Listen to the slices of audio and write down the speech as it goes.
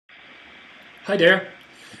Hi there,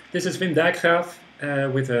 this is Wim Dijkgraaf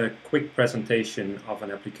with a quick presentation of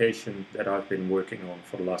an application that I've been working on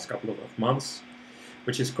for the last couple of months,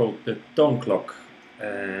 which is called the Tone Clock.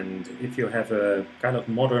 And if you have a kind of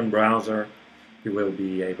modern browser, you will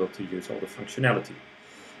be able to use all the functionality.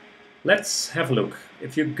 Let's have a look.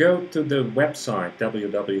 If you go to the website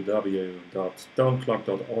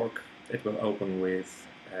www.toneclock.org, it will open with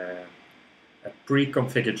a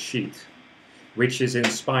pre-configured sheet, which is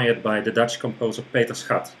inspired by the Dutch composer Peter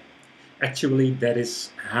Schat. Actually, that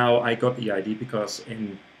is how I got the idea, because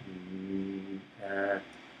in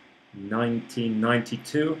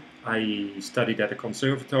 1992 I studied at a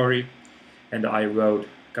conservatory and I wrote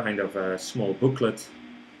kind of a small booklet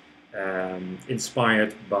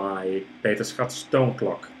inspired by Peter Schat's tone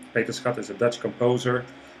clock. Peter Schat is a Dutch composer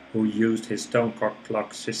who used his tone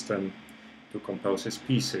clock system to compose his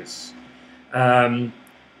pieces.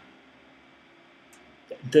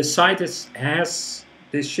 The site has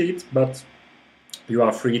this sheet, but you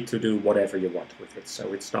are free to do whatever you want with it,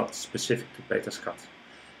 so it's not specific to Peter Schat.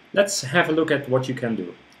 Let's have a look at what you can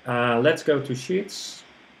do. Let's go to Sheets,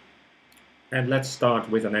 and let's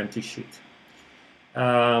start with an empty sheet.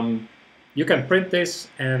 You can print this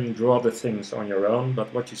and draw the things on your own,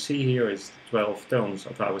 but what you see here is the 12 tones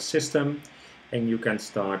of our system, and you can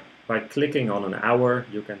start by clicking on an hour.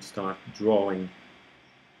 You can start drawing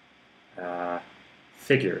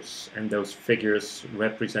figures, and those figures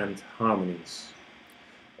represent harmonies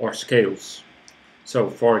or scales. So,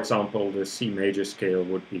 for example, the C major scale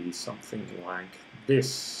would be something like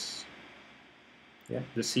this. Yeah,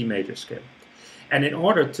 the C major scale. And in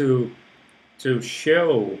order to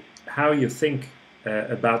show how you think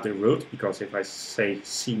about the root, because if I say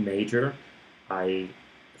C major, I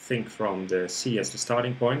think from the C as the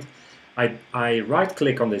starting point, I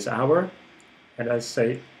right-click on this hour and I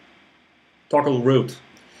say toggle root,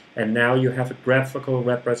 and now you have a graphical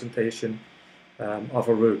representation of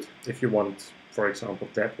a root. If you want, for example,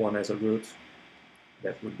 that one as a root,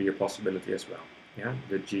 that would be a possibility as well. Yeah,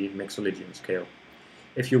 the G Mixolydian scale.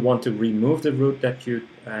 If you want to remove the root that you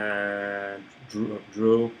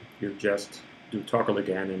drew, you just do toggle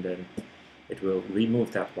again, and then it will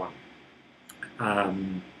remove that one.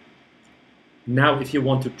 Now, if you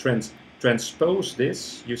want to transpose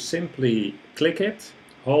this, you simply click it,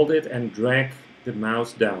 hold it, and drag the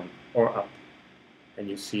mouse down or up, and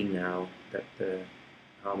you see now that the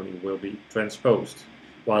harmony will be transposed,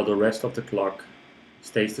 while the rest of the clock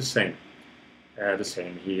stays the same. The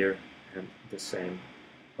same here and the same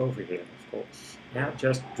over here, of course. Yeah,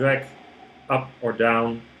 just drag up or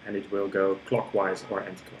down and it will go clockwise or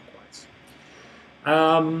anti-clockwise.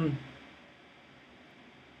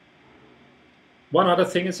 One other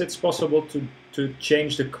thing is it's possible to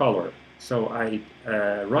change the color. So I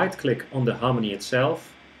right-click on the harmony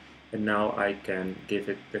itself, and now I can give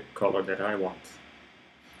it the color that I want.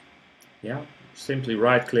 Yeah, simply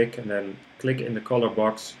right-click and then click in the color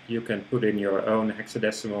box. You can put in your own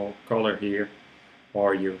hexadecimal color here,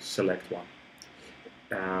 or you select one.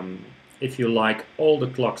 If you like all the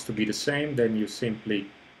clocks to be the same, then you simply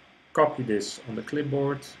copy this on the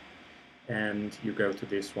clipboard, and you go to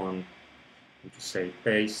this one, you just say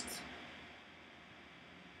paste.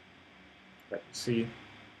 Let me see.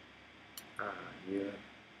 Here.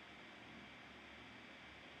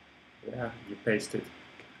 Yeah, you paste it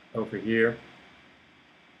over here,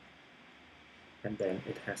 and then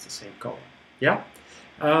it has the same color. Yeah.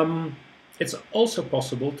 It's also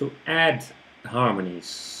possible to add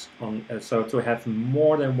harmonies on, so to have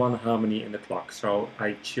more than one harmony in the clock. So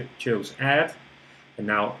I chose add, and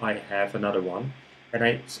now I have another one, and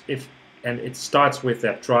it starts with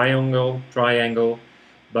that triangle,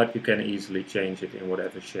 but you can easily change it in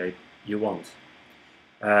whatever shape you want.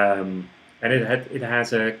 And it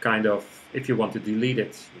has a kind of, if you want to delete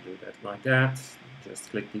it, you do that like that. Just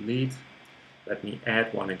click delete. Let me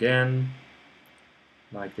add one again,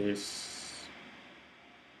 like this.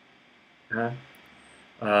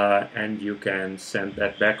 And you can send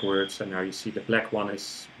that backwards, and now you see the black one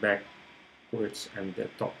is backwards and the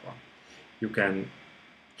top one. You can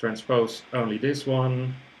transpose only this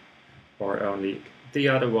one or only the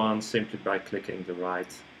other one simply by clicking the right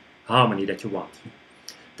harmony that you want.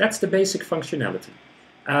 That's the basic functionality.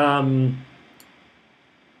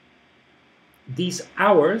 These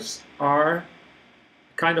hours are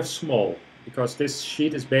kind of small because this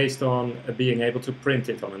sheet is based on being able to print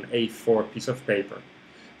it on an A4 piece of paper.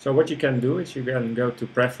 So what you can do is you can go to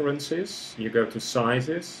preferences, you go to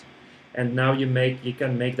sizes, and now you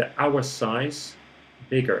can make the hour size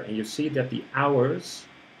bigger, and you see that the hours,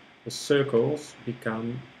 the circles,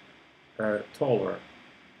 become taller,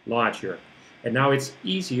 larger, and now it's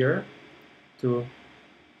easier to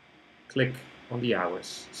click on the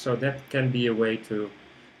hours. So that can be a way to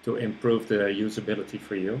improve the usability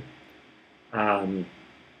for you.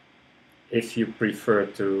 If you prefer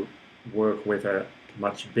to work with a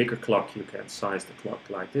much bigger clock, you can size the clock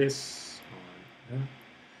like this.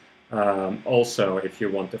 Also, if you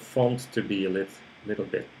want the font to be a little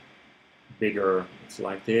bit bigger, it's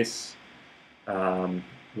like this.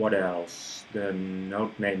 What else? The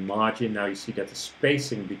note name margin. Now you see that the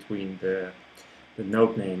spacing between the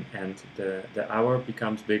note name and the hour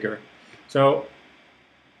becomes bigger. So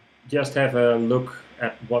just have a look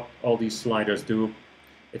at what all these sliders do.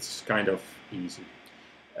 It's kind of easy.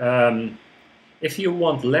 If you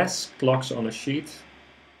want less clocks on a sheet,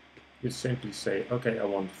 you simply say, okay, I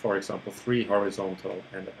want, for example, 3 horizontal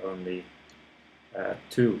and only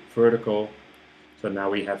 2 vertical. So now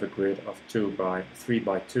we have a grid of 3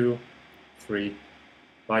 by 2, 3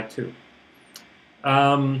 by 2.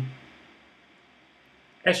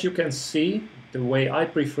 As you can see, the way I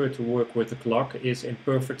prefer to work with the clock is in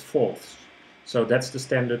perfect fourths. So that's the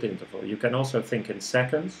standard interval. You can also think in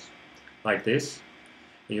seconds, like this.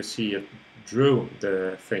 You see it drew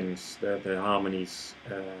the things, the harmonies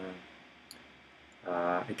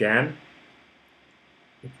again.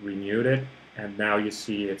 It renewed it, and now you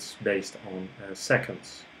see it's based on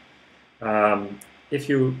seconds. If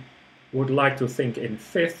you would like to think in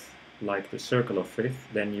fifth, like the circle of fifth,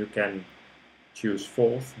 then you can choose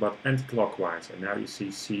fourth, but anti-clockwise. And now you see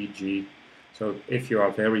C, G. So if you are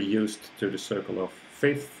very used to the circle of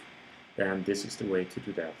fifth, then this is the way to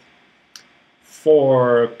do that.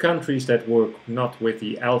 For countries that work not with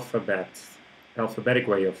the alphabetic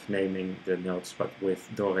way of naming the notes, but with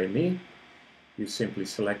Do, Re, Mi, you simply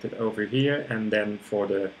select it over here, and then for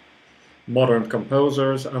the modern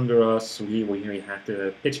composers under us, we have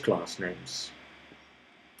the pitch class names.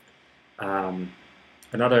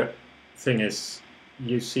 Another thing is,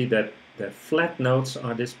 you see that the flat notes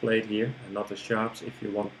are displayed here and not the sharps. If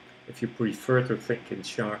you prefer to think in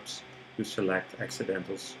sharps, you select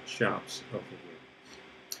accidentals sharps over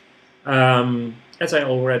here. As I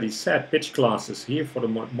already said, pitch class is here for the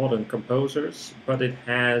modern composers, but it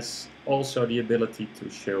has also the ability to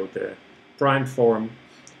show the prime form,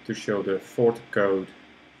 to show the fourth code,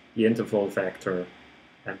 the interval vector,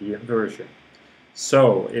 and the inversion.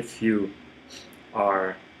 So if you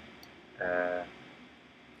are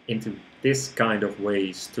into this kind of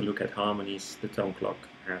ways to look at harmonies, the tone clock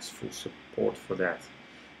has full support for that.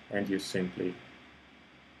 And you simply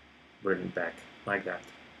bring it back like that.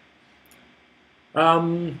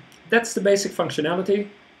 That's the basic functionality.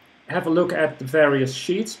 Have a look at the various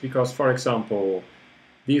sheets, because, for example,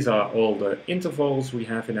 these are all the intervals we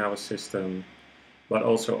have in our system, but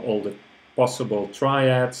also all the possible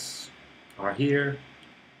triads are here.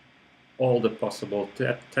 All the possible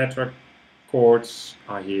tetra chords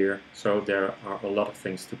are here, so there are a lot of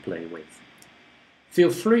things to play with.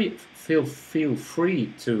 Feel free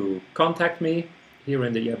to contact me. Here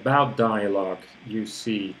in the About dialog, you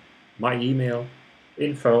see my email,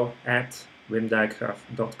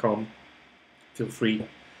 info@wimdijkgraaf.com. Feel free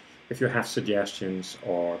if you have suggestions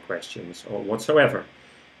or questions or whatsoever.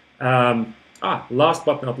 Last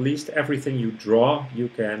but not least, everything you draw you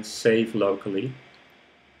can save locally.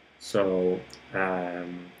 So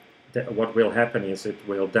what will happen is it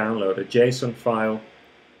will download a JSON file,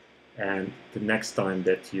 and the next time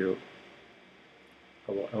that I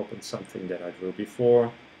will open something that I drew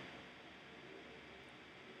before.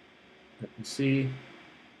 Let me see.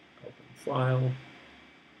 Open file.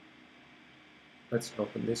 Let's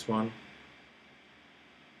open this one.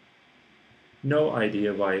 No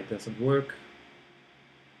idea why it doesn't work,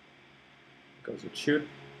 because it should.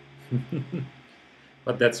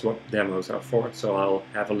 But that's what demos are for, so I'll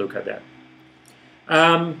have a look at that.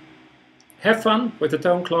 Have fun with the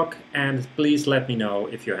tone clock, and please let me know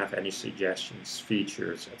if you have any suggestions,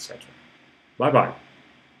 features, etc. Bye-bye.